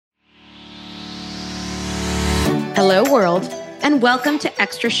Hello, world, and welcome to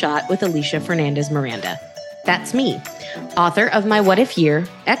Extra Shot with Alicia Fernandez Miranda. That's me, author of My What If Year,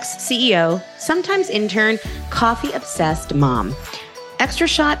 ex-CEO, sometimes intern, coffee-obsessed mom. Extra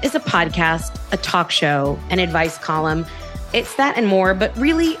Shot is a podcast, a talk show, an advice column. It's that and more, but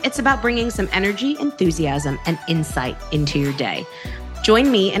really it's about bringing some energy, enthusiasm, and insight into your day.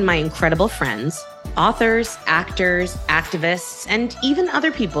 Join me and my incredible friends, authors, actors, activists, and even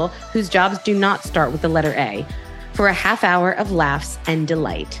other people whose jobs do not start with the letter A, for a half hour of laughs and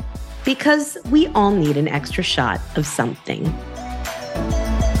delight. Because we all need an extra shot of something.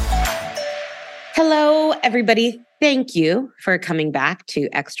 Hello, everybody. Thank you for coming back to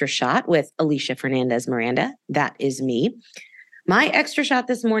Extra Shot with Alicia Fernandez Miranda. That is me. My extra shot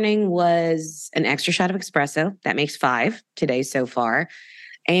this morning was an extra shot of espresso. That makes 5 today so far.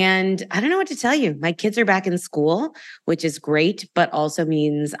 And I don't know what to tell you. My kids are back in school, which is great, but also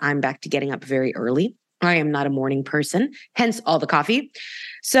means I'm back to getting up very early. I am not a morning person, hence all the coffee.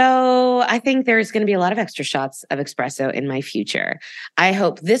 So I think there's going to be a lot of extra shots of espresso in my future. I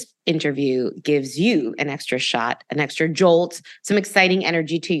hope this interview gives you an extra shot, an extra jolt, some exciting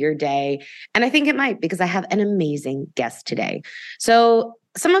energy to your day. And I think it might, because I have an amazing guest today. So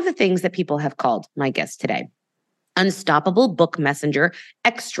some of the things that people have called my guest today: unstoppable book messenger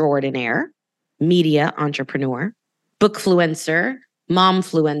extraordinaire, media entrepreneur, bookfluencer,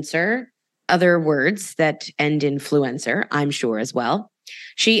 momfluencer, other words that end in fluencer, I'm sure as well.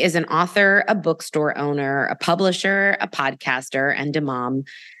 She is an author, a bookstore owner, a publisher, a podcaster, and a mom.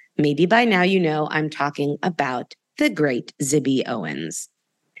 Maybe by now you know I'm talking about the great Zibby Owens.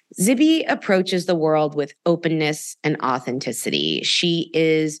 Zibby approaches the world with openness and authenticity. She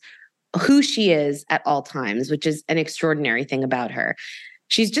is who she is at all times, which is an extraordinary thing about her.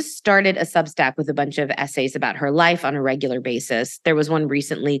 She's just started a Substack with a bunch of essays about her life on a regular basis. There was one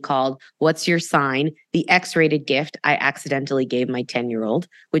recently called "What's Your Sign? The X-Rated Gift I Accidentally Gave My 10-year-old,"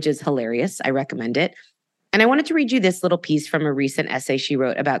 which is hilarious. I recommend it. And I wanted to read you this little piece from a recent essay she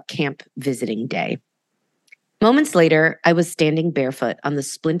wrote about Camp Visiting Day. Moments later, I was standing barefoot on the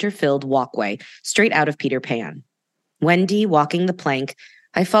splinter-filled walkway straight out of Peter Pan. Wendy walking the plank,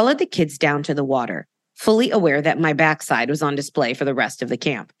 I followed the kids down to the water, fully aware that my backside was on display for the rest of the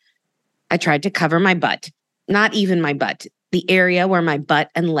camp. I tried to cover my butt, not even my butt, the area where my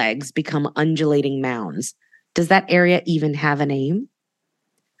butt and legs become undulating mounds. Does that area even have a name?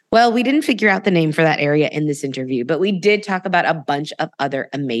 Well, we didn't figure out the name for that area in this interview, but we did talk about a bunch of other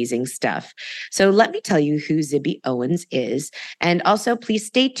amazing stuff. So let me tell you who Zibby Owens is. And also, please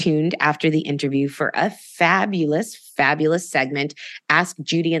stay tuned after the interview for a fabulous segment, Ask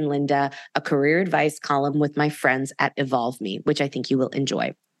Judy and Linda, a career advice column with my friends at Evolve Me, which I think you will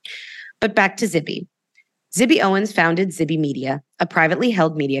enjoy. But back to Zibby. Zibby Owens founded Zibby Media, a privately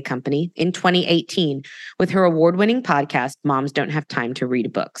held media company, in 2018 with her award-winning podcast, Moms Don't Have Time to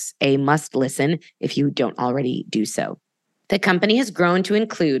Read Books, a must-listen if you don't already do so. The company has grown to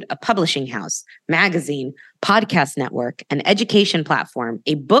include a publishing house, magazine, podcast network, an education platform,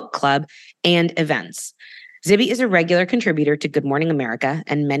 a book club, and events. Zibby is a regular contributor to Good Morning America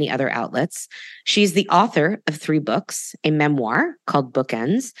and many other outlets. She's the author of 3 books, a memoir called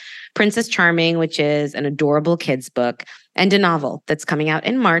Bookends, Princess Charming, which is an adorable kids book, and a novel that's coming out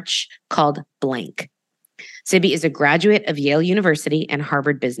in March called Blank. Zibby is a graduate of Yale University and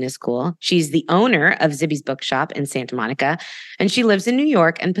Harvard Business School. She's the owner of Zibby's Bookshop in Santa Monica, and she lives in New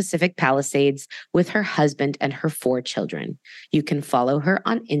York and Pacific Palisades with her husband and her 4 children. You can follow her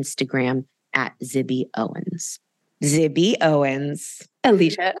on Instagram at Zibby Owens. Zibby Owens.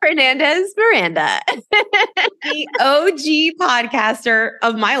 Alicia Fernandez Miranda. The OG podcaster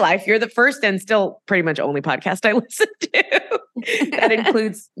of my life. You're the first and still pretty much only podcast I listen to. That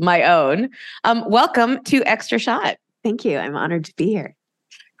includes my own. Welcome to Extra Shot. Thank you. I'm honored to be here.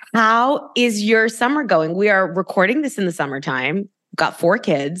 How is your summer going? We are recording this in the summertime. Got 4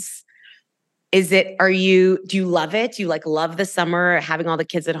 kids. Do you love it? Do you love the summer, having all the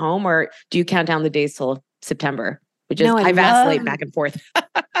kids at home, or do you count down the days till September? I vacillate back and forth.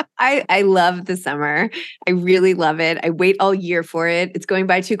 I love the summer. I really love it. I wait all year for it. It's going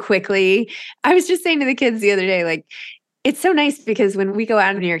by too quickly. I was just saying to the kids the other day, it's so nice because when we go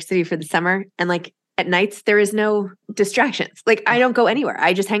out of New York City for the summer and at nights, there is no distractions. I don't go anywhere.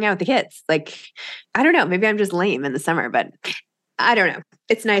 I just hang out with the kids. I don't know. Maybe I'm just lame in the summer, but I don't know.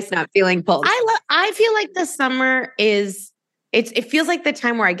 It's nice not feeling pulled. I feel like the summer is, it feels like the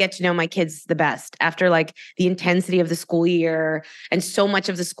time where I get to know my kids the best after the intensity of the school year. And so much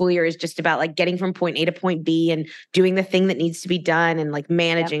of the school year is just about getting from point A to point B and doing the thing that needs to be done and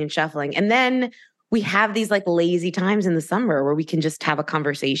managing and shuffling. And then we have these like lazy times in the summer where we can just have a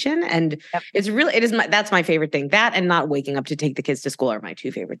conversation. And Yep. that's my favorite thing. That and not waking up to take the kids to school are my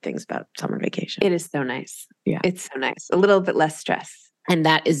two favorite things about summer vacation. It is so nice. Yeah. It's so nice. A little bit less stress. And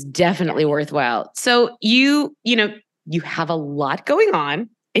that is definitely worthwhile. So you have a lot going on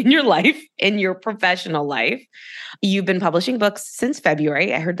in your life, in your professional life. You've been publishing books since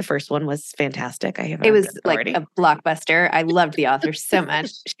February. I heard the first one was fantastic. It was like a blockbuster. I loved the author so much.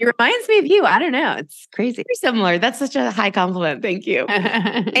 She reminds me of you. I don't know. It's crazy. Very similar. That's such a high compliment. Thank you.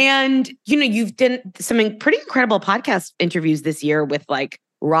 And, you've done some pretty incredible podcast interviews this year with like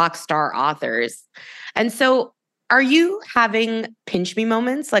rock star authors. And so are you having pinch me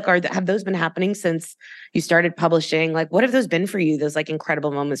moments? Like, have those been happening since you started publishing? Like, what have those been for you? Those like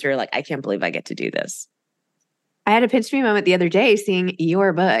incredible moments where you're like, I can't believe I get to do this. I had a pinch me moment the other day seeing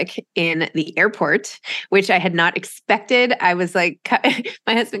your book in the airport, which I had not expected. I was like,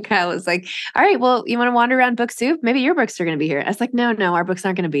 my husband Kyle was like, all right, well, you want to wander around Book Soup? Maybe your books are going to be here. I was like, no, our books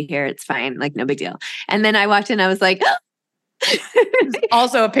aren't going to be here. It's fine. Like, no big deal. And then I walked in, I was like,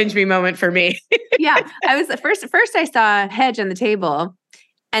 also a pinch me moment for me. Yeah. I was first I saw Hedge on the table,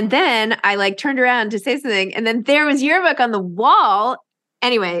 and then I like turned around to say something, and then there was your book on the wall.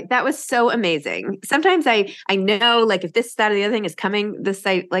 Anyway, that was so amazing. Sometimes I know like if this, that, or the other thing is coming, this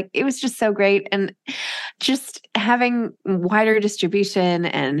site, like it was just so great. And just having wider distribution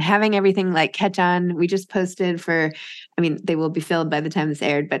and having everything like catch on. We just posted they will be filled by the time this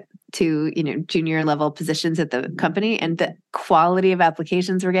aired, but to, junior level positions at the company, and the quality of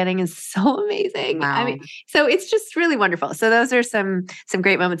applications we're getting is so amazing. Wow. So it's just really wonderful. So those are some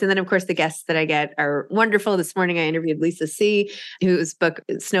great moments. And then of course the guests that I get are wonderful. This morning I interviewed Lisa C., whose book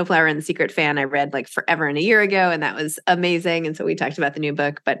Snowflower and the Secret Fan I read like forever and a year ago. And that was amazing. And so we talked about the new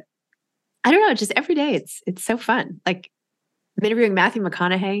book, but I don't know, just every day it's so fun. Like I'm interviewing Matthew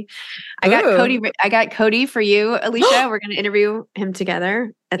McConaughey. I got Cody for you, Alicia. We're going to interview him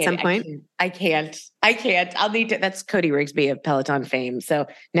together at some point. I can't. I'll need to. That's Cody Rigsby of Peloton fame. So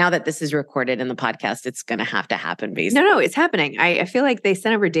now that this is recorded in the podcast, it's going to have to happen. Basically, no, it's happening. I feel like they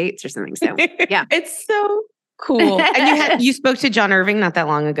sent over dates or something. So yeah, it's so cool. And you spoke to John Irving not that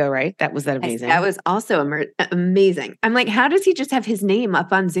long ago, right? That amazing. That was also amazing. I'm like, how does he just have his name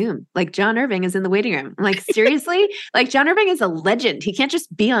up on Zoom? Like John Irving is in the waiting room. I'm like, seriously? Like John Irving is a legend. He can't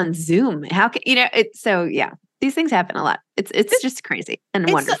just be on Zoom. How can so yeah, these things happen a lot. It's just crazy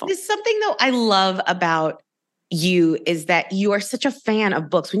and wonderful. There's something though I love about you is that you are such a fan of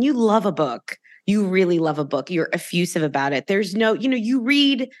books. When you love a book, you really love a book. You're effusive about it. There's no,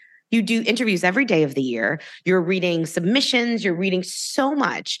 you do interviews every day of the year. You're reading submissions. You're reading so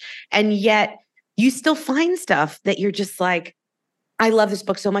much. And yet you still find stuff that you're just like, I love this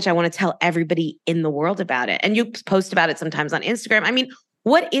book so much. I want to tell everybody in the world about it. And you post about it sometimes on Instagram. I mean,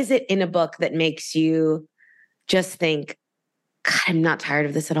 what is it in a book that makes you just think, God, I'm not tired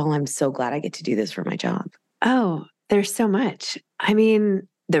of this at all. I'm so glad I get to do this for my job. Oh, there's so much. I mean,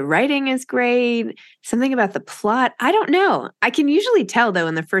 the writing is great. Something about the plot. I don't know. I can usually tell though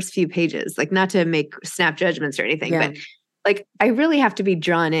in the first few pages, like not to make snap judgments or anything, but like I really have to be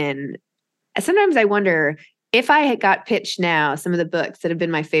drawn in. Sometimes I wonder if I had got pitched now some of the books that have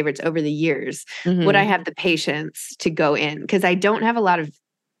been my favorites over the years, would I have the patience to go in? Because I don't have a lot of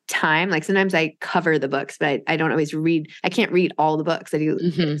time. Like sometimes I cover the books, but I don't always read. I can't read all the books. I do,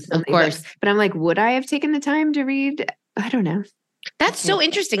 of course. Books. But I'm like, would I have taken the time to read? I don't know. That's so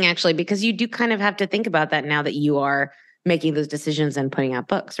interesting, actually, because you do kind of have to think about that now that you are making those decisions and putting out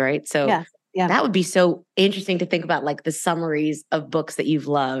books, right? So that would be so interesting to think about, like the summaries of books that you've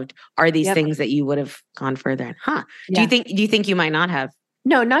loved. Are these things that you would have gone further in? Huh? Yeah. Do you think you might not have?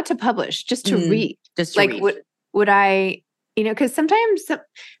 No, not to publish, just to read. Just to read. Would I? Because sometimes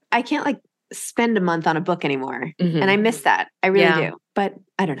I can't like spend a month on a book anymore, and I miss that. I really do. But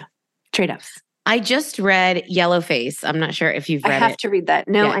I don't know. Trade-offs. I just read Yellowface. I'm not sure if you've read it. I have to read that.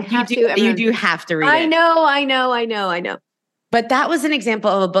 No, I have to. You do have to read it. I know. But that was an example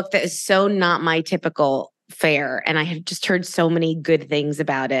of a book that is so not my typical fare. And I had just heard so many good things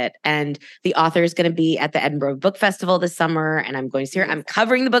about it. And the author is going to be at the Edinburgh Book Festival this summer. And I'm going to see her. I'm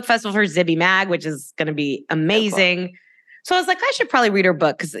covering the book festival for Zibby Mag, which is going to be amazing. So, cool. So I was like, I should probably read her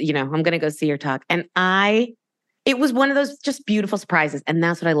book because, I'm going to go see her talk. And it was one of those just beautiful surprises. And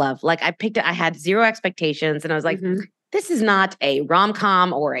that's what I love. Like I picked it, I had zero expectations and I was like, this is not a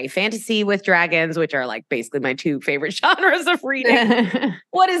rom-com or a fantasy with dragons, which are like basically my two favorite genres of reading.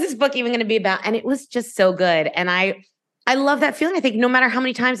 What is this book even going to be about? And it was just so good. And I love that feeling. I think no matter how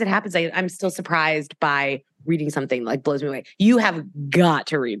many times it happens, I'm still surprised by reading something like blows me away. You have got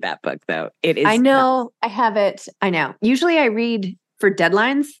to read that book though. It is. I know. I have it. I know. Usually I read for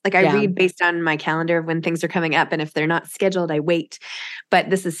deadlines. Like I Yeah. read based on my calendar of when things are coming up. And if they're not scheduled, I wait. But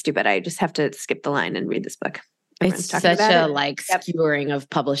this is stupid. I just have to skip the line and read this book. Everyone's It's talking such about a it. like Yep. skewering of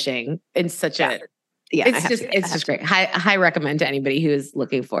publishing in such Yeah. a, Yeah, it's just great. High recommend to anybody who is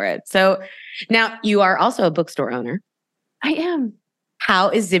looking for it. So now you are also a bookstore owner. I am. How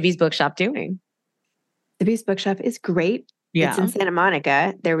is Zibby's Bookshop doing? Zibby's Bookshop is great. Yeah. It's in Santa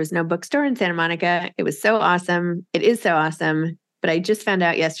Monica. There was no bookstore in Santa Monica. It was so awesome. It is so awesome. But I just found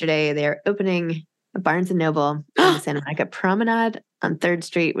out yesterday they're opening a Barnes & Noble on the Santa Monica Promenade on 3rd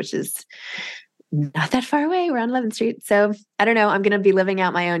Street, which is not that far away. We're on 11th Street. So I don't know. I'm going to be living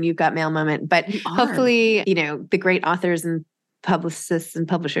out my own You've Got Mail moment. But hopefully, the great authors and publicists and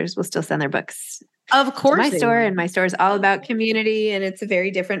publishers will still send their books. Of course. My store, and my store is all about community, and it's a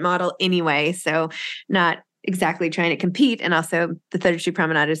very different model anyway. So not exactly trying to compete. And also the 3rd Street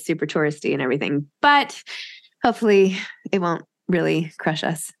Promenade is super touristy and everything, but hopefully it won't really crush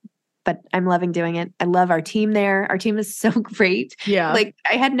us. But I'm loving doing it. I love our team there. Our team is so great. Yeah. Like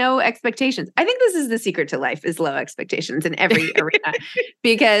I had no expectations. I think this is the secret to life is low expectations in every arena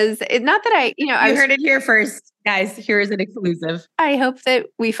because it's not that I heard it here first, guys. Here is an exclusive. I hope that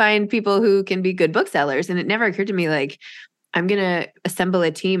we find people who can be good booksellers. And it never occurred to me like, I'm going to assemble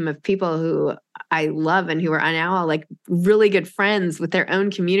a team of people who I love and who are now like really good friends with their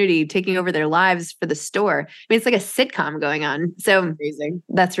own community, taking over their lives for the store. I mean, it's like a sitcom going on. So amazing.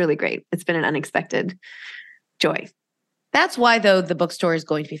 That's really great. It's been an unexpected joy. That's why, though, the bookstore is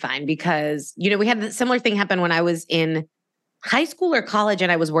going to be fine because, we had a similar thing happen when I was in high school or college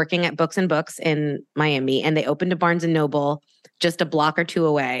and I was working at Books and Books in Miami, and they opened a Barnes & Noble just a block or two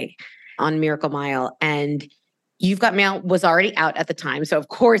away on Miracle Mile. And You've Got Mail was already out at the time. So, of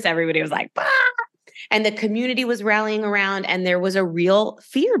course, everybody was like, bah! And the community was rallying around. And there was a real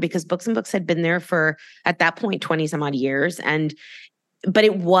fear because Books and Books had been there for, at that point, 20 some odd years. But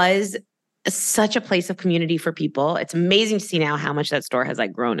it was such a place of community for people. It's amazing to see now how much that store has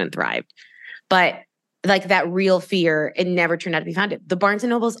like grown and thrived. But like that real fear, it never turned out to be founded. The Barnes &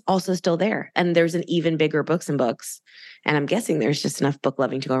 Noble is also still there. And there's an even bigger Books and Books. And I'm guessing there's just enough book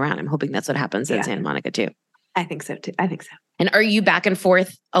loving to go around. I'm hoping that's what happens in Santa Monica too. I think so too. I think so. And are you back and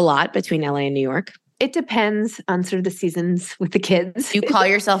forth a lot between LA and New York? It depends on sort of the seasons with the kids. You call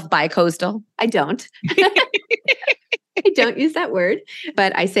yourself bi-coastal? I don't. I don't use that word,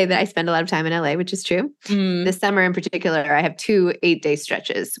 but I say that I spend a lot of time in LA, which is true. This summer in particular, I have 2 8-day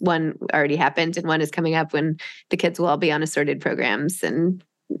stretches. One already happened and one is coming up when the kids will all be on assorted programs and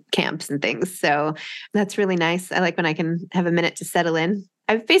camps and things. So that's really nice. I like when I can have a minute to settle in.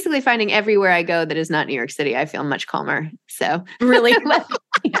 I'm basically finding everywhere I go that is not New York City, I feel much calmer. So really?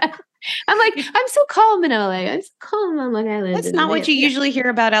 Yeah. I'm like, I'm so calm in LA. I'm so calm on Long Island. That's not what you usually hear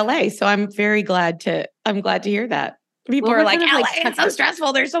about LA. So I'm glad to hear that. People are like, LA, it's so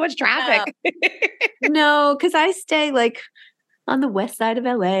stressful. There's so much traffic. No, because I stay like on the west side of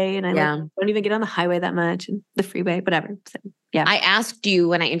LA and I don't even get on the highway that much and the freeway, whatever. So, yeah. I asked you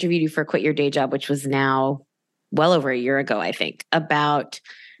when I interviewed you for Quit Your Day Job, which was now well over a year ago, I think, about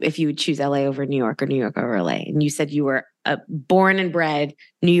if you would choose LA over New York or New York over LA. And you said you were a born and bred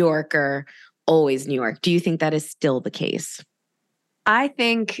New Yorker, always New York. Do you think that is still the case? I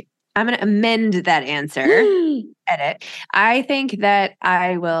think I'm going to amend that answer. Edit. I think that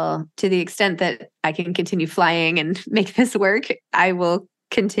I will, to the extent that I can continue flying and make this work, I will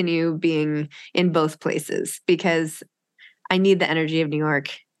continue being in both places because I need the energy of New York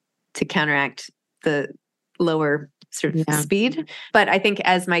to counteract the lower sort of speed. But I think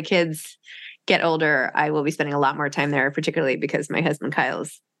as my kids get older, I will be spending a lot more time there, particularly because my husband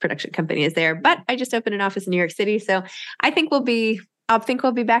Kyle's production company is there. But I just opened an office in New York City. So I think we'll be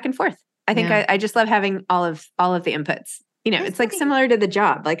back and forth. I think I just love having all of the inputs. It's like similar to the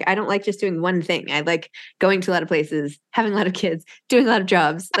job. Like I don't like just doing one thing. I like going to a lot of places, having a lot of kids, doing a lot of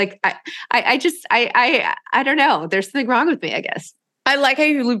jobs. Like I don't know. There's something wrong with me, I guess. I like how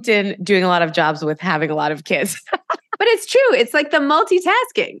you looped in doing a lot of jobs with having a lot of kids. But it's true. It's like the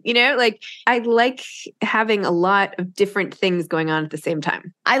multitasking, like I like having a lot of different things going on at the same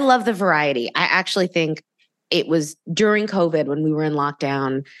time. I love the variety. I actually think it was during COVID when we were in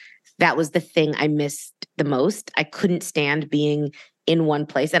lockdown. That was the thing I missed the most. I couldn't stand being in one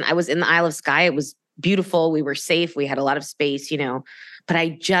place. And I was in the Isle of Skye. It was beautiful. We were safe. We had a lot of space, but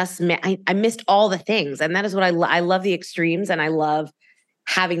I missed all the things. And that is what I love the extremes. And I love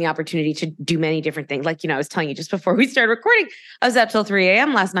having the opportunity to do many different things. Like, I was telling you just before we started recording, I was up till 3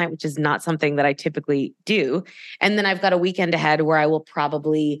 a.m. last night, which is not something that I typically do. And then I've got a weekend ahead where I will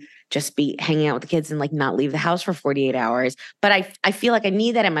probably just be hanging out with the kids and like not leave the house for 48 hours. But I feel like I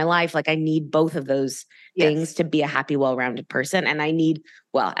need that in my life. Like I need both of those things to be a happy, well-rounded person. And I need,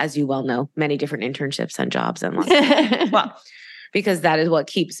 well, as you well know, many different internships and jobs and lots of well, because that is what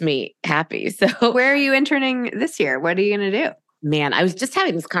keeps me happy. So where are you interning this year? What are you going to do? Man, I was just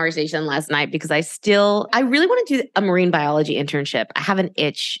having this conversation last night because I really want to do a marine biology internship. I have an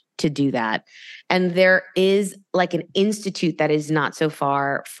itch to do that. And there is like an institute that is not so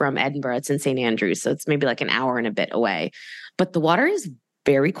far from Edinburgh. It's in St. Andrews. So it's maybe like an hour and a bit away. But the water is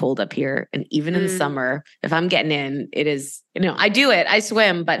very cold up here. And even in the summer, if I'm getting in, it is, I do it. I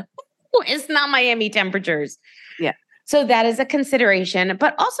swim, but it's not Miami temperatures. Yeah. So that is a consideration.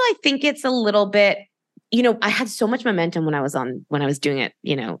 But also I think it's a little bit, I had so much momentum when I was doing it,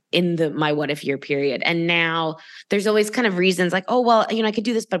 in my what if year period. And now there's always kind of reasons like, oh, well, I could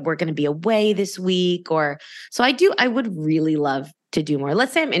do this, but we're going to be away this week. I would really love to do more.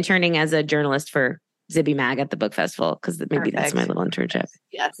 Let's say I'm interning as a journalist for Zibby Mag at the book festival, because maybe that's my little internship.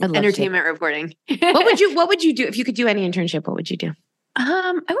 Yes. Entertainment reporting. What would you do if you could do any internship? What would you do?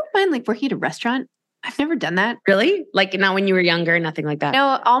 I wouldn't mind like working at a restaurant. I've never done that. Really? Like not when you were younger, nothing like that?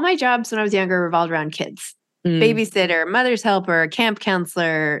 No, all my jobs when I was younger revolved around kids. Babysitter, mother's helper, camp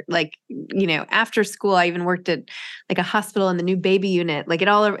counselor, like, after school, I even worked at like a hospital in the new baby unit. Like it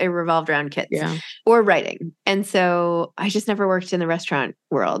revolved around kids or writing. And so I just never worked in the restaurant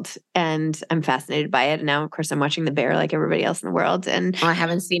world, and I'm fascinated by it. And now, of course, I'm watching The Bear like everybody else in the world. And I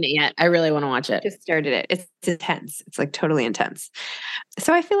haven't seen it yet. I really want to watch it. Just started it. It's intense. It's like totally intense.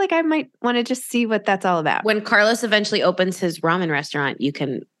 So I feel like I might want to just see what that's all about. When Carlos eventually opens his ramen restaurant,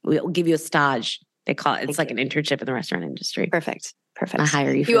 we'll give you a stage. They call it, it's like an internship in the restaurant industry. Perfect. I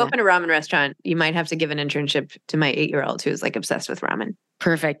hire you. If you open a ramen restaurant, you might have to give an internship to my 8-year-old who's like obsessed with ramen.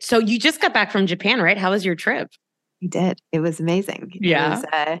 Perfect. So you just got back from Japan, right? How was your trip? I did. It was amazing. Yeah. It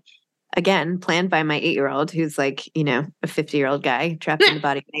was, again, planned by my 8-year-old who's like, a 50-year-old guy trapped in the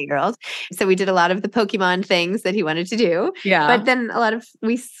body of an 8-year-old. So we did a lot of the Pokemon things that he wanted to do. Yeah. But then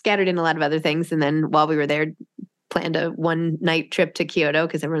we scattered in a lot of other things. And then while we were there, planned a 1-night trip to Kyoto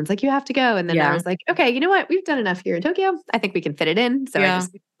because everyone's like, you have to go. And then I was like, okay, you know what? We've done enough here in Tokyo. I think we can fit it in. So I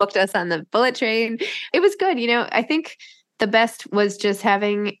just booked us on the bullet train. It was good. I think the best was just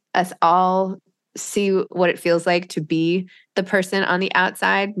having us all see what it feels like to be the person on the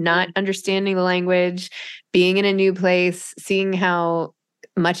outside, not understanding the language, being in a new place, seeing how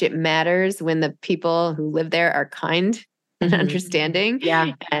much it matters when the people who live there are kind and understanding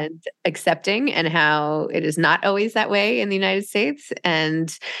and accepting, and how it is not always that way in the United States,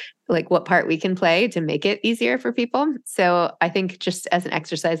 and like what part we can play to make it easier for people. So I think just as an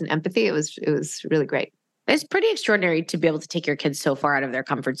exercise in empathy, it was really great. It's pretty extraordinary to be able to take your kids so far out of their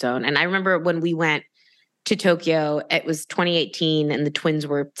comfort zone. And I remember when we went to Tokyo, it was 2018 and the twins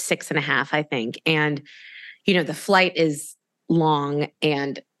were 6.5, I think. And, the flight is long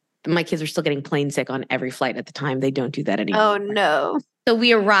and my kids were still getting plane sick on every flight at the time. They don't do that anymore. Oh, no. So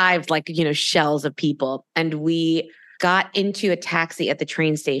we arrived like, shells of people, and we got into a taxi at the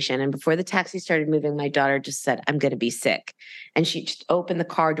train station. And before the taxi started moving, my daughter just said, I'm going to be sick. And she just opened the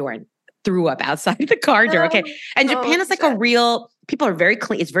car door and threw up outside the car door. Okay. And Japan is like people are very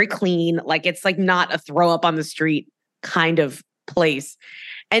clean. It's very clean. Like it's like not a throw up on the street kind of place.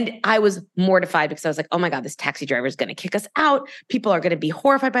 And I was mortified because I was like, oh my God, this taxi driver is going to kick us out. People are going to be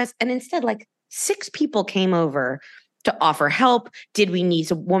horrified by us. And instead, like 6 people came over to offer help. Did we need?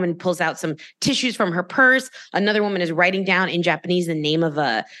 So a woman pulls out some tissues from her purse. Another woman is writing down in Japanese the name of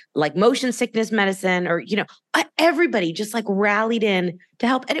a like motion sickness medicine, or, everybody just like rallied in to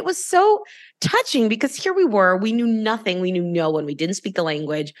help. And it was so touching because here we were, we knew nothing. We knew no one. We didn't speak the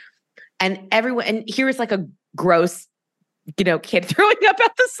language, and here is like a gross, kid throwing up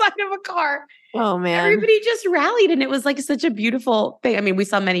at the side of a car. Oh man. Everybody just rallied, and it was like such a beautiful thing. I mean, we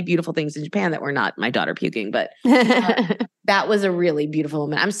saw many beautiful things in Japan that were not my daughter puking, but that was a really beautiful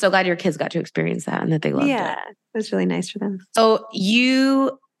moment. I'm so glad your kids got to experience that and that they loved it. Yeah, it was really nice for them. So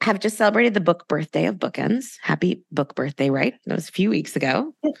you have just celebrated the book birthday of Bookends. Happy book birthday, right? That was a few weeks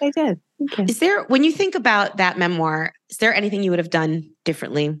ago. Yes, I did. Okay. Is there, when you think about that memoir, is there anything you would have done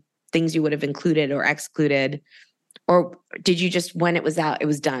differently? Things you would have included or excluded? Or did you just, when it was out, it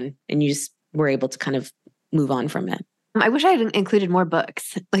was done and you just were able to kind of move on from it? I wish I had included more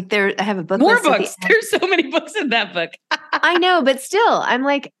books. Like I have a book. More books. There's so many books in that book. I know, but still, I'm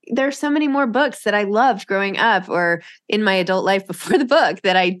like, there's so many more books that I loved growing up or in my adult life before the book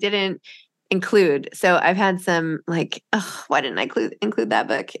that I didn't include. So I've had some like, oh, why didn't I include that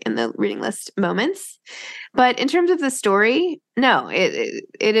book in the reading list moments? But in terms of the story, no, it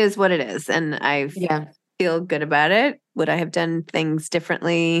is what it is. And I feel good about it. Would I have done things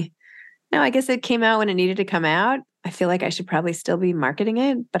differently? No, I guess it came out when it needed to come out. I feel like I should probably still be marketing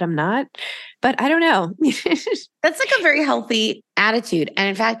it, but I'm not. But I don't know. That's like a very healthy attitude. And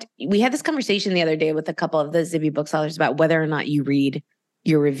in fact, we had this conversation the other day with a couple of the Zibby booksellers about whether or not you read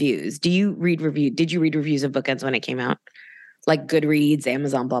your reviews. Did you read reviews of bookends when it came out? Like Goodreads,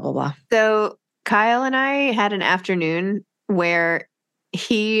 Amazon, blah, blah, blah. So Kyle and I had an afternoon where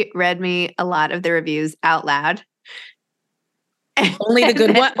he read me a lot of the reviews out loud. Only the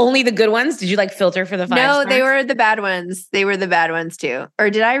good one. Only the good ones. Did you like filter for the 5 stars? No, they were the bad ones. They were the bad ones too. Or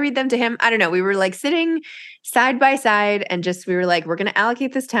did I read them to him? I don't know. We were like sitting side by side and we were like, we're going to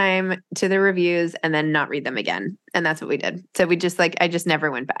allocate this time to the reviews and then not read them again. And that's what we did. So we just I just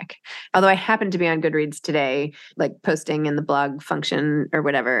never went back. Although I happened to be on Goodreads today, like posting in the blog function or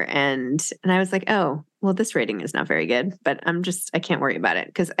whatever. And I was like, oh, well, this rating is not very good, but I can't worry about it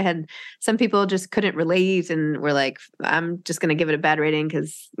because I had some people just couldn't relate and were like, I'm just going to give it a bad rating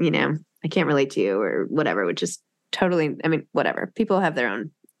because, I can't relate to you or whatever, which is totally, whatever. People have their own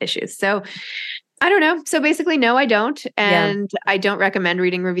issues. So I don't know. So basically, no, I don't. And I don't recommend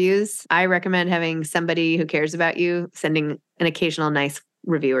reading reviews. I recommend having somebody who cares about you sending an occasional nice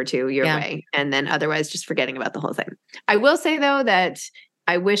review or two your way. And then otherwise just forgetting about the whole thing. I will say though, that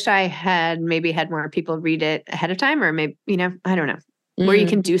I wish I had maybe had more people read it ahead of time or maybe, I don't know, where you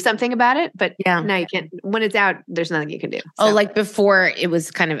can do something about it. But now you can't. When it's out, there's nothing you can do. So. Oh, like before it was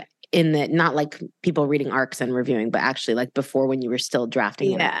kind of in the, not like people reading arcs and reviewing, but actually like before when you were still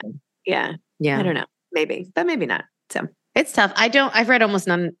drafting it. Yeah. I don't know. Maybe, but maybe not. So it's tough. I've read almost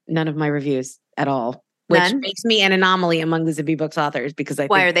none of my reviews at all. Which makes me an anomaly among the Zibby Books authors because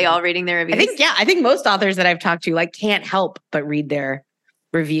why are they all reading their reviews? I think most authors that I've talked to like can't help but read their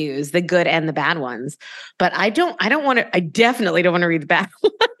reviews, the good and the bad ones. But I definitely don't want to read the bad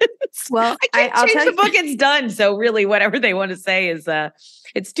ones. Well, I'll change the book. It's done. So really whatever they want to say is,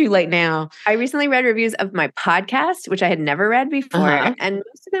 it's too late now. I recently read reviews of my podcast, which I had never read before. And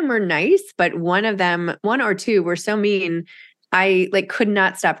most of them were nice, but one or two were so mean. I could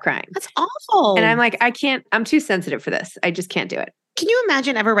not stop crying. That's awful. And I'm like, I'm too sensitive for this. I just can't do it. Can you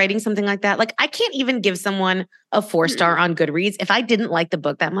imagine ever writing something like that? Like I can't even give someone a 4-star on Goodreads. If I didn't like the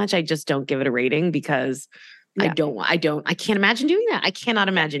book that much, I just don't give it a rating because I can't imagine doing that. I cannot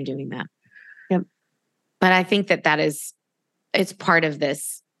imagine doing that. Yep. But I think it's part of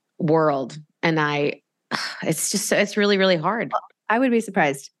this world. And it's really, really hard. Well, I would be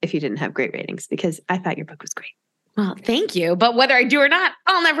surprised if you didn't have great ratings because I thought your book was great. Well, thank you. But whether I do or not,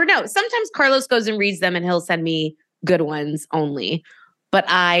 I'll never know. Sometimes Carlos goes and reads them and he'll send me good ones only. But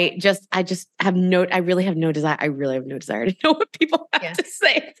I really have no desire. I really have no desire to know what people have to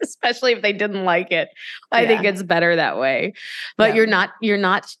say, especially if they didn't like it. I think it's better that way. But you're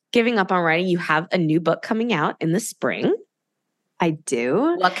not giving up on writing. You have a new book coming out in the spring. I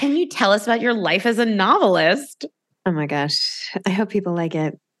do. What can you tell us about your life as a novelist? Oh my gosh. I hope people like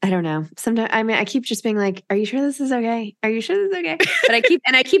it. I don't know. Sometimes, I keep just being like, are you sure this is okay? Are you sure this is okay? But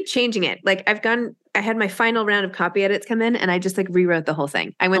I keep changing it. Like I had my final round of copy edits come in and I just rewrote the whole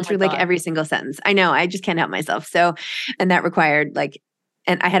thing. I went through every single sentence. I know, I just can't help myself. So, and that required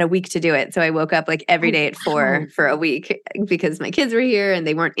and I had a week to do it. So I woke up every day at 4 for a week because my kids were here and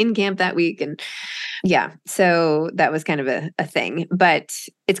they weren't in camp that week. And so that was kind of a thing, but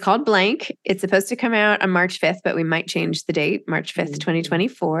it's called Blank. It's supposed to come out on March 5th, but we might change the date, March 5th,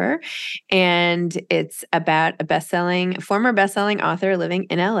 2024. And it's about a former best-selling author living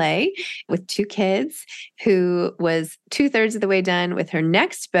in LA with 2 kids who was 2/3 of the way done with her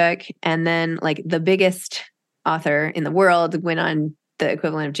next book. And then the biggest author in the world went on the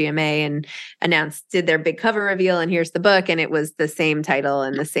equivalent of GMA and did their big cover reveal. And here's the book. And it was the same title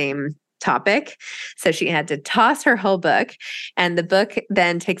and the same topic. So she had to toss her whole book. And the book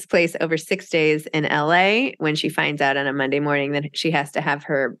then takes place over 6 days in LA when she finds out on a Monday morning that she has to have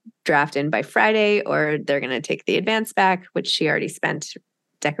her draft in by Friday or they're going to take the advance back, which she already spent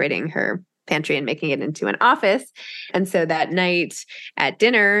decorating her pantry and making it into an office. And so that night at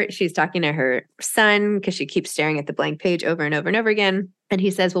dinner, she's talking to her son because she keeps staring at the blank page over and over and over again. And he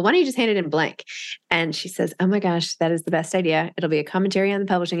says, well, why don't you just hand it in blank? And she says, oh my gosh, that is the best idea. It'll be a commentary on the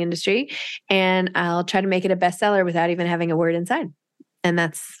publishing industry. And I'll try to make it a bestseller without even having a word inside. And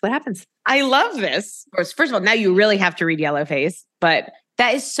that's what happens. I love this. First of all, now you really have to read Yellowface, but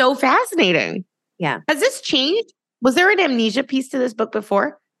that is so fascinating. Yeah. Has this changed? Was there an amnesia piece to this book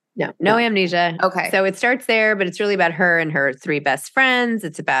before? No amnesia. Okay. So it starts there, but it's really about her and her three best friends.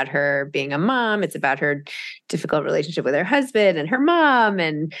 It's about her being a mom. It's about her difficult relationship with her husband and her mom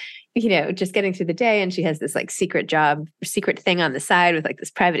and, just getting through the day. And she has this like secret thing on the side with like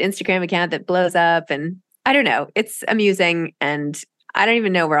this private Instagram account that blows up. And I don't know, it's amusing. And I don't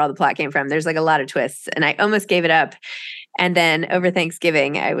even know where all the plot came from. There's like a lot of twists and I almost gave it up. And then over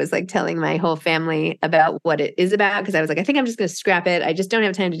Thanksgiving, I was like telling my whole family about what it is about because I was like, I think I'm just going to scrap it. I just don't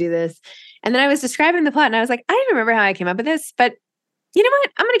have time to do this. And then I was describing the plot and I was like, I don't even remember how I came up with this, but you know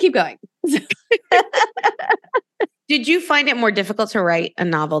what? I'm going to keep going. Did you find it more difficult to write a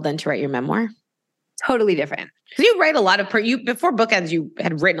novel than to write your memoir? Totally different. Because you write a lot of, before Bookends, you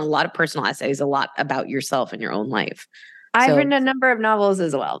had written a lot of personal essays, a lot about yourself and your own life. I've written a number of novels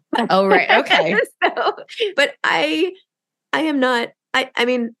as well. Oh, right. Okay. But I am not, I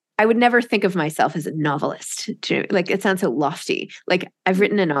mean, I would never think of myself as a novelist. Like, it sounds so lofty. Like, I've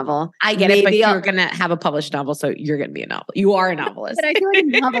written a novel. I get it, but you're going to have a published novel, so you're going to be a novel. You are a novelist. But I feel like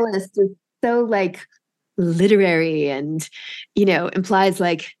a novelist is so like literary and, implies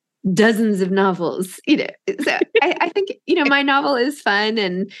like dozens of novels, So I think, my novel is fun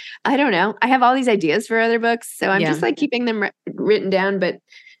and I don't know. I have all these ideas for other books. So I'm just like keeping them written down, but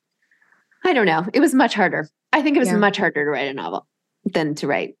I don't know. It was much harder. I think it was much harder to write a novel than to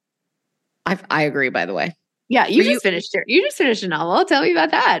write. I agree, by the way. Yeah, you just finished a novel. Tell me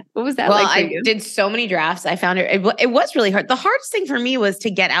about that. What was that like for you? I did so many drafts. I found it was really hard. The hardest thing for me was to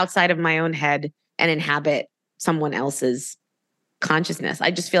get outside of my own head and inhabit someone else's consciousness. I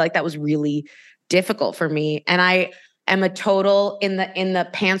just feel like that was really difficult for me. And I am a total in the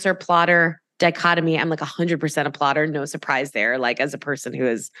pantser plotter dichotomy. I'm like 100% a plotter. No surprise there. Like as a person who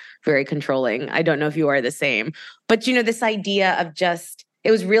is very controlling, I don't know if you are the same, but this idea of just,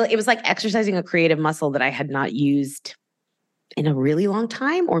 it was like exercising a creative muscle that I had not used in a really long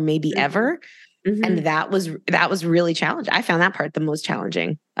time or maybe ever. Mm-hmm. And that was really challenging. I found that part the most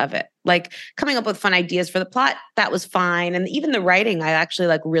challenging of it. Like coming up with fun ideas for the plot, that was fine. And even the writing, I actually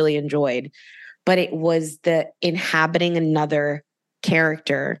like really enjoyed, but it was the inhabiting another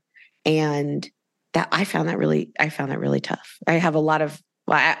character. And that I found that really tough. I have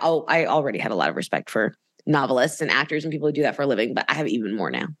I already had a lot of respect for novelists and actors and people who do that for a living, but I have even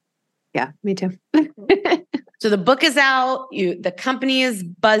more now. Yeah, me too. So the book is out. The company is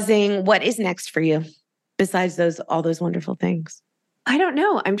buzzing. What is next for you besides all those wonderful things? I don't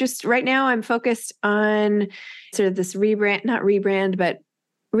know. Right now I'm focused on sort of this not rebrand, but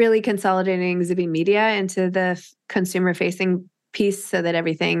really consolidating Zibby Media into the consumer facing piece so that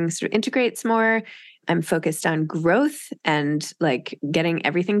everything sort of integrates more. I'm focused on growth and like getting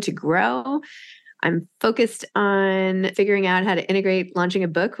everything to grow. I'm focused on figuring out how to integrate launching a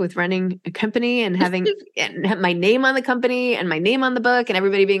book with running a company and having my name on the company and my name on the book and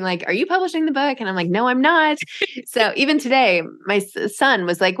everybody being like, are you publishing the book? And I'm like, no, I'm not. So even today, my son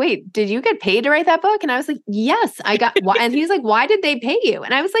was like, wait, did you get paid to write that book? And I was like, yes, I got. And he's like, why did they pay you?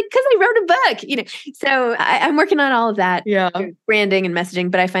 And I was like, because I wrote a book, So I'm working on all of that, branding and messaging,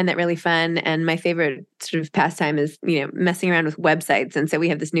 but I find that really fun. And my favorite sort of pastime is, messing around with websites. And so we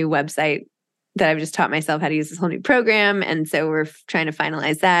have this new website that I've just taught myself how to use this whole new program. And so we're trying to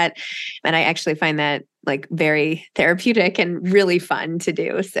finalize that. And I actually find that like very therapeutic and really fun to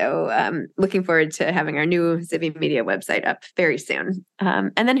do. So looking forward to having our new Zibby Media website up very soon.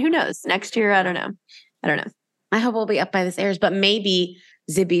 And then who knows, next year, I don't know. I hope we'll be up by this airs, but maybe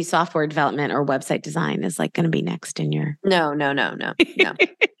Zibby software development or website design is like going to be next in your... No.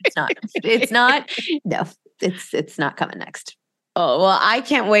 It's not. It's not. No, it's not coming next. Oh, well, I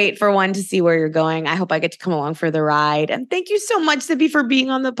can't wait for one to see where you're going. I hope I get to come along for the ride. And thank you so much, Zibby, for being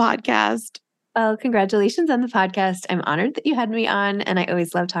on the podcast. Well, congratulations on the podcast. I'm honored that you had me on, and I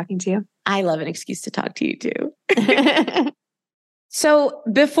always love talking to you. I love an excuse to talk to you too. So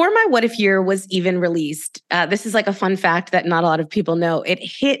before my What If year was even released, this is like a fun fact that not a lot of people know. It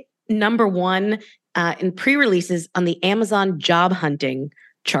hit number 1 in pre-releases on the Amazon job hunting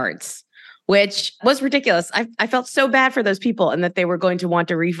charts, which was ridiculous. I felt so bad for those people and that they were going to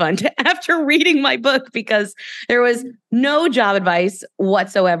want a refund after reading my book because there was no job advice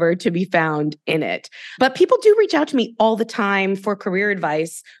whatsoever to be found in it. But people do reach out to me all the time for career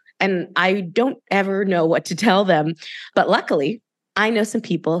advice, and I don't ever know what to tell them. But luckily, I know some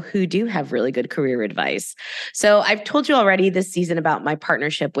people who do have really good career advice. So I've told you already this season about my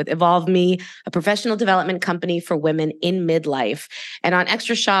partnership with Evolve Me, a professional development company for women in midlife. And on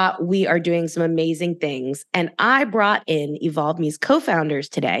Extra Shot, we are doing some amazing things. And I brought in Evolve Me's co-founders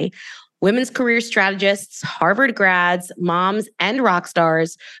today, women's career strategists, Harvard grads, moms, and rock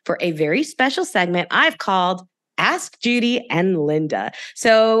stars for a very special segment I've called Ask Judy and Linda.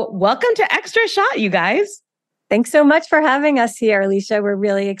 So welcome to Extra Shot, you guys. Thanks so much for having us here, Alicia. We're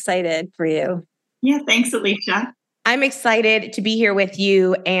really excited for you. Yeah, thanks, Alicia. I'm excited to be here with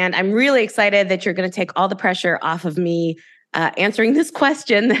you, and I'm really excited that you're going to take all the pressure off of me answering this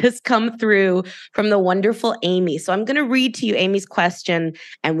question that has come through from the wonderful Amy. So I'm going to read to you Amy's question,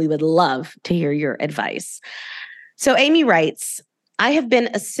 and we would love to hear your advice. So Amy writes, I have been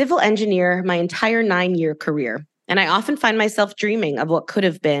a civil engineer my entire 9-year career, and I often find myself dreaming of what could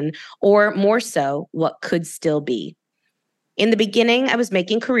have been, or more so, what could still be. In the beginning, I was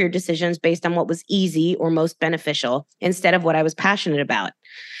making career decisions based on what was easy or most beneficial instead of what I was passionate about.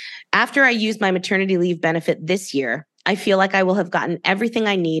 After I used my maternity leave benefit this year, I feel like I will have gotten everything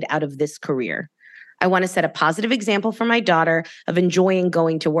I need out of this career. I want to set a positive example for my daughter of enjoying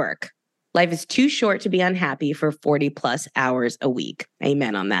going to work. Life is too short to be unhappy for 40 plus hours a week.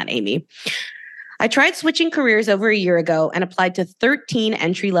 Amen on that, Amy. I tried switching careers over a year ago and applied to 13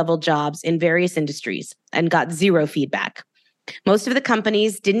 entry-level jobs in various industries and got zero feedback. Most of the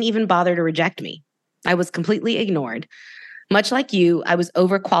companies didn't even bother to reject me. I was completely ignored. Much like you, I was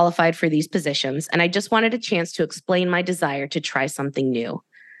overqualified for these positions, and I just wanted a chance to explain my desire to try something new.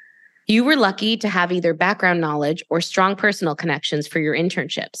 You were lucky to have either background knowledge or strong personal connections for your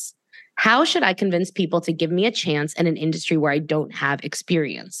internships. How should I convince people to give me a chance in an industry where I don't have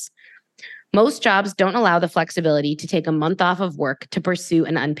experience? Most jobs don't allow the flexibility to take a month off of work to pursue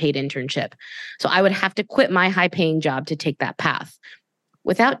an unpaid internship, so I would have to quit my high-paying job to take that path.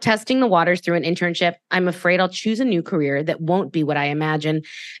 Without testing the waters through an internship, I'm afraid I'll choose a new career that won't be what I imagine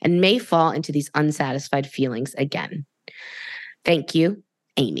and may fall into these unsatisfied feelings again. Thank you,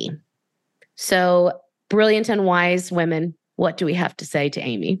 Amy. So, brilliant and wise women, what do we have to say to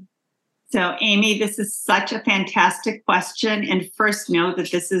Amy? So, Amy, this is such a fantastic question. And first, know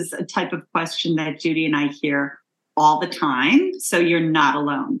that this is a type of question that Judy and I hear all the time. So you're not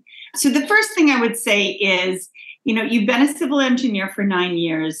alone. So the first thing I would say is, you've been a civil engineer for 9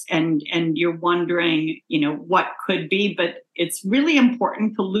 years and you're wondering, what could be, but it's really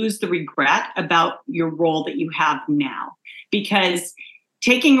important to lose the regret about your role that you have now, because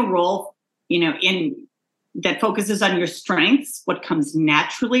taking a role, that focuses on your strengths, what comes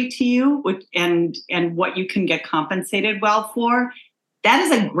naturally to you, and what you can get compensated well for, that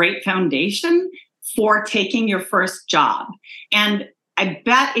is a great foundation for taking your first job. And I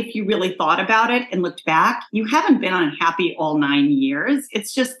bet if you really thought about it and looked back, you haven't been unhappy all 9 years.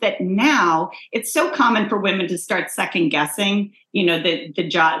 It's just that now it's so common for women to start second guessing,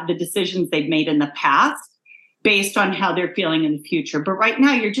 the decisions they've made in the past based on how they're feeling in the future. But right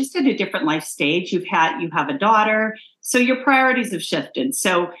now you're just at a different life stage. You have a daughter, so your priorities have shifted.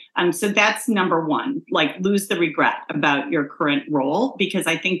 So that's number one, like lose the regret about your current role, because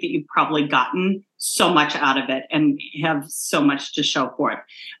I think that you've probably gotten so much out of it and have so much to show for it.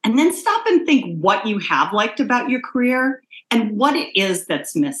 And then stop and think what you have liked about your career and what it is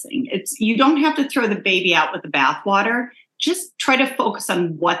that's missing. You don't have to throw the baby out with the bathwater. Just try to focus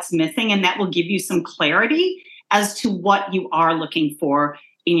on what's missing, and that will give you some clarity as to what you are looking for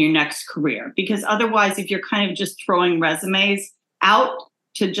in your next career. Because otherwise, if you're kind of just throwing resumes out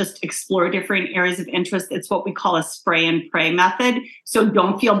to just explore different areas of interest, it's what we call a spray and pray method. So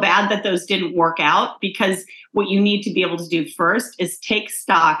don't feel bad that those didn't work out, because what you need to be able to do first is take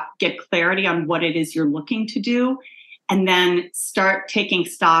stock, get clarity on what it is you're looking to do, and then start taking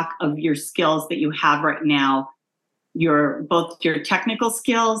stock of your skills that you have right now, both your technical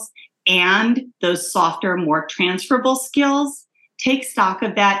skills and those softer, more transferable skills. Take stock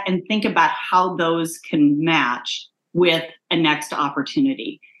of that and think about how those can match with a next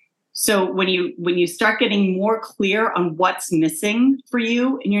opportunity. So when you start getting more clear on what's missing for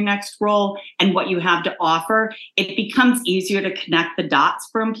you in your next role and what you have to offer, it becomes easier to connect the dots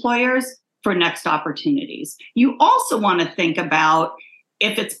for employers for next opportunities. You also want to think about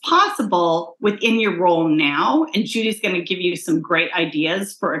if it's possible within your role now, and Judy's going to give you some great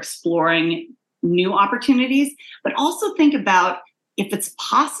ideas for exploring new opportunities, but also think about if it's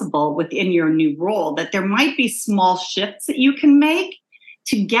possible within your new role that there might be small shifts that you can make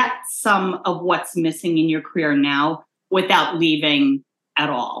to get some of what's missing in your career now without leaving at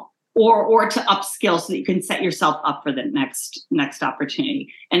all. Or to upskill so that you can set yourself up for the next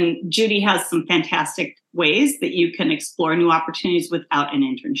opportunity. And Judy has some fantastic ways that you can explore new opportunities without an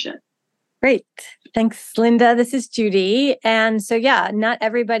internship. Great. Thanks, Linda. This is Judy. And so, not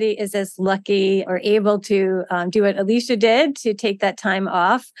everybody is as lucky or able to do what Alicia did, to take that time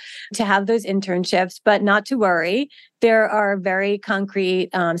off to have those internships, but not to worry. there are very concrete,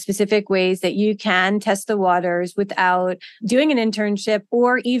 specific ways that you can test the waters without doing an internship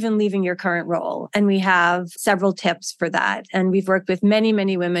or even leaving your current role. And we have several tips for that. And we've worked with many,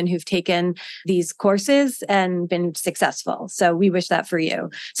 many women who've taken these courses and been successful. So we wish that for you.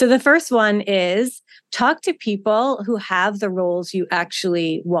 So the first one is talk to people who have the roles you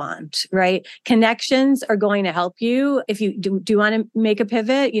actually want, right? Connections are going to help you. If you do want to make a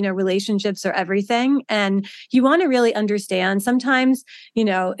pivot, relationships are everything. And you want to really understand sometimes,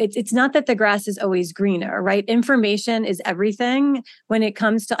 it's not that the grass is always greener, right? Information is everything when it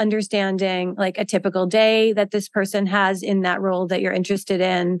comes to understanding like a typical day that this person has in that role that you're interested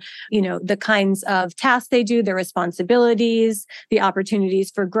in, the kinds of tasks they do, their responsibilities, the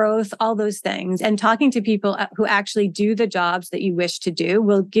opportunities for growth, all those things. And talking to people who actually do the jobs that you wish to do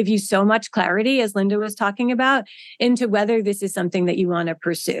will give you so much clarity, as Linda was talking about, into whether this is something that you want to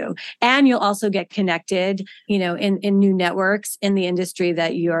pursue. And you'll also get connected, in new networks in the industry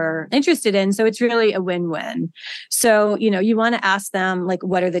that you're interested in. So it's really a win-win. So, you want to ask them, like,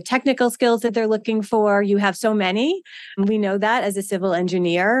 what are the technical skills that they're looking for? You have so many. We know that as a civil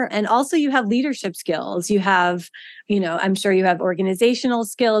engineer. And also you have leadership skills. You have, I'm sure you have organizational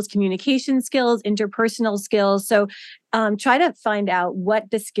skills, communication skills, interpersonal skills. So try to find out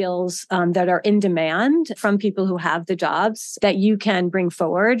what the skills that are in demand from people who have the jobs that you can bring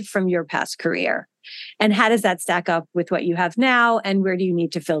forward from your past career. And how does that stack up with what you have now? And where do you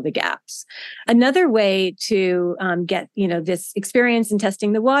need to fill the gaps? Another way to get, this experience in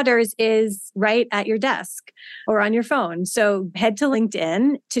testing the waters is right at your desk or on your phone. So head to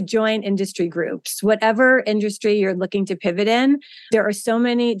LinkedIn to join industry groups. Whatever industry you're looking to pivot in, there are so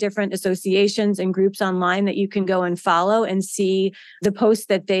many different associations and groups online that you can go and follow and see the posts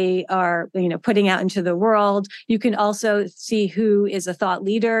that they are, putting out into the world. You can also see who is a thought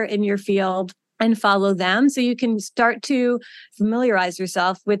leader in your field and follow them. So you can start to familiarize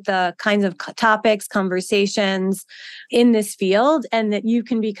yourself with the kinds of topics, conversations in this field, and that you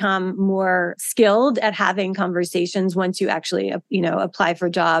can become more skilled at having conversations once you actually, apply for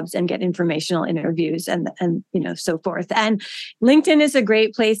jobs and get informational interviews and so forth. And LinkedIn is a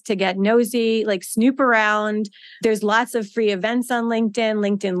great place to get nosy, like snoop around. There's lots of free events on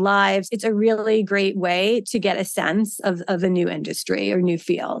LinkedIn Lives. It's a really great way to get a sense of a new industry or new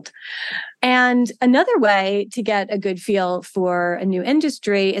field. And another way to get a good feel for a new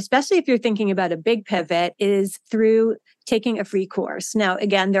industry, especially if you're thinking about a big pivot, is through taking a free course. Now,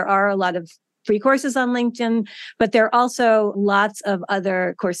 again, there are a lot of free courses on LinkedIn, but there are also lots of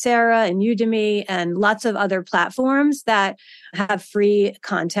other Coursera and Udemy and lots of other platforms that have free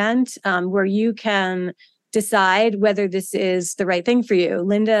content where you can decide whether this is the right thing for you.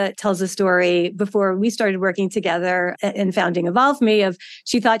 Linda tells a story before we started working together and founding Evolve Me of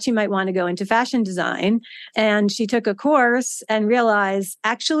she thought she might want to go into fashion design. And she took a course and realized,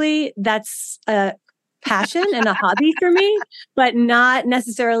 actually, that's a passion and a hobby for me, but not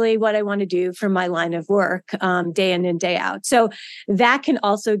necessarily what I want to do for my line of work day in and day out. So that can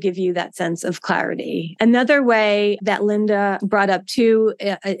also give you that sense of clarity. Another way that Linda brought up too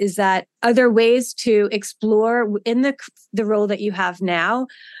is that other ways to explore in the role that you have now,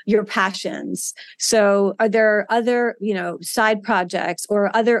 your passions. So are there other, side projects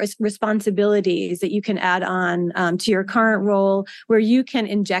or other responsibilities that you can add on to your current role where you can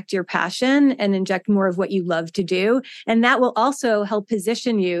inject your passion and inject more of what you love to do? And that will also help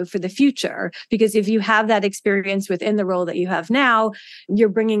position you for the future, because if you have that experience within the role that you have now, you're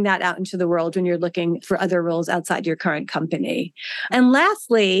bringing that out into the world when you're looking for other roles outside your current company. And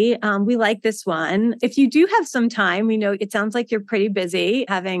lastly, we like this one. If you do have some time, we know it sounds like you're pretty busy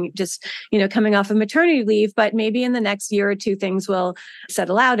having just, coming off of maternity leave, but maybe in the next year or two, things will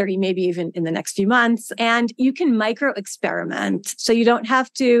settle out, or maybe even in the next few months, and you can micro experiment. So you don't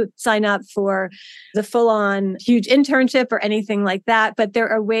have to sign up for the full-on huge internship or anything like that, but there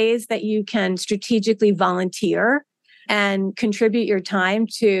are ways that you can strategically volunteer and contribute your time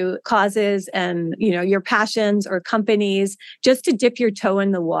to causes and, your passions or companies, just to dip your toe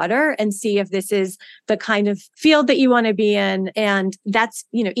in the water and see if this is the kind of field that you want to be in. And that's,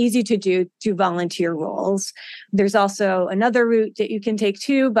 easy to do through volunteer roles. There's also another route that you can take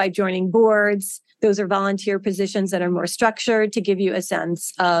too by joining boards. Those are volunteer positions that are more structured to give you a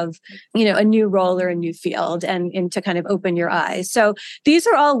sense of, a new role or a new field and to kind of open your eyes. So these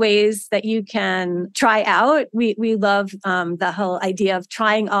are all ways that you can try out. We love the whole idea of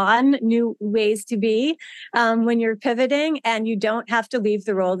trying on new ways to be when you're pivoting, and you don't have to leave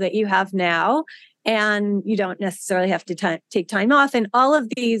the role that you have now, and you don't necessarily have to take time off. And all of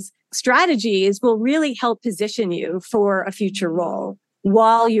these strategies will really help position you for a future role.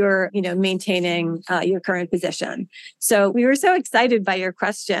 while you're, maintaining your current position. So we were so excited by your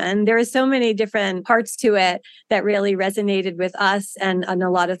question. There are so many different parts to it that really resonated with us and a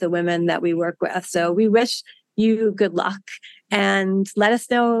lot of the women that we work with. So we wish you good luck and let us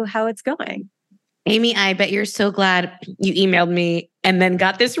know how it's going. Amy, I bet you're so glad you emailed me and then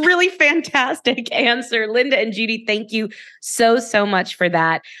got this really fantastic answer. Linda and Judy, thank you so much for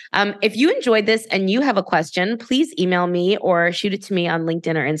that. If you enjoyed this and you have a question, please email me or shoot it to me on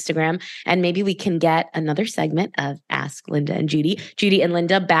LinkedIn or Instagram, and maybe we can get another segment of Ask Linda and Judy and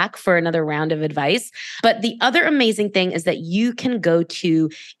Linda back for another round of advice. But the other amazing thing is that you can go to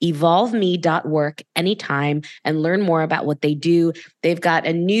evolveme.work anytime and learn more about what they do. They've got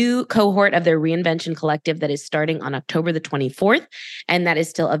a new cohort of their Reinvention Collective that is starting on October the 24th. And that is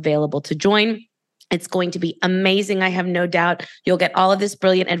still available to join. It's going to be amazing. I have no doubt you'll get all of this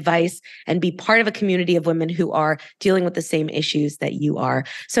brilliant advice and be part of a community of women who are dealing with the same issues that you are.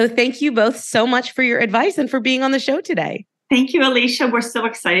 So thank you both so much for your advice and for being on the show today. Thank you, Alicia. We're so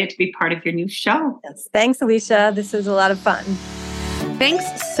excited to be part of your new show. Yes. Thanks, Alicia. This was a lot of fun.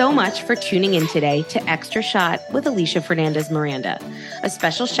 Thanks so much for tuning in today to Extra Shot with Alicia Fernandez Miranda. A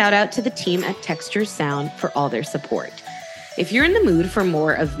special shout out to the team at Texture Sound for all their support. If you're in the mood for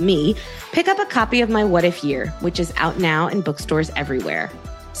more of me, pick up a copy of my What If Year, which is out now in bookstores everywhere.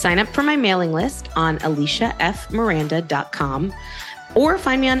 Sign up for my mailing list on aliciafmiranda.com or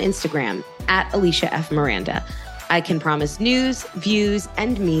find me on Instagram at aliciafmiranda. I can promise news, views,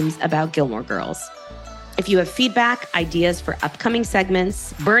 and memes about Gilmore Girls. If you have feedback, ideas for upcoming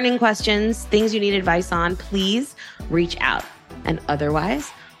segments, burning questions, things you need advice on, please reach out. And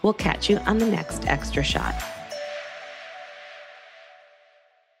otherwise, we'll catch you on the next Extra Shot.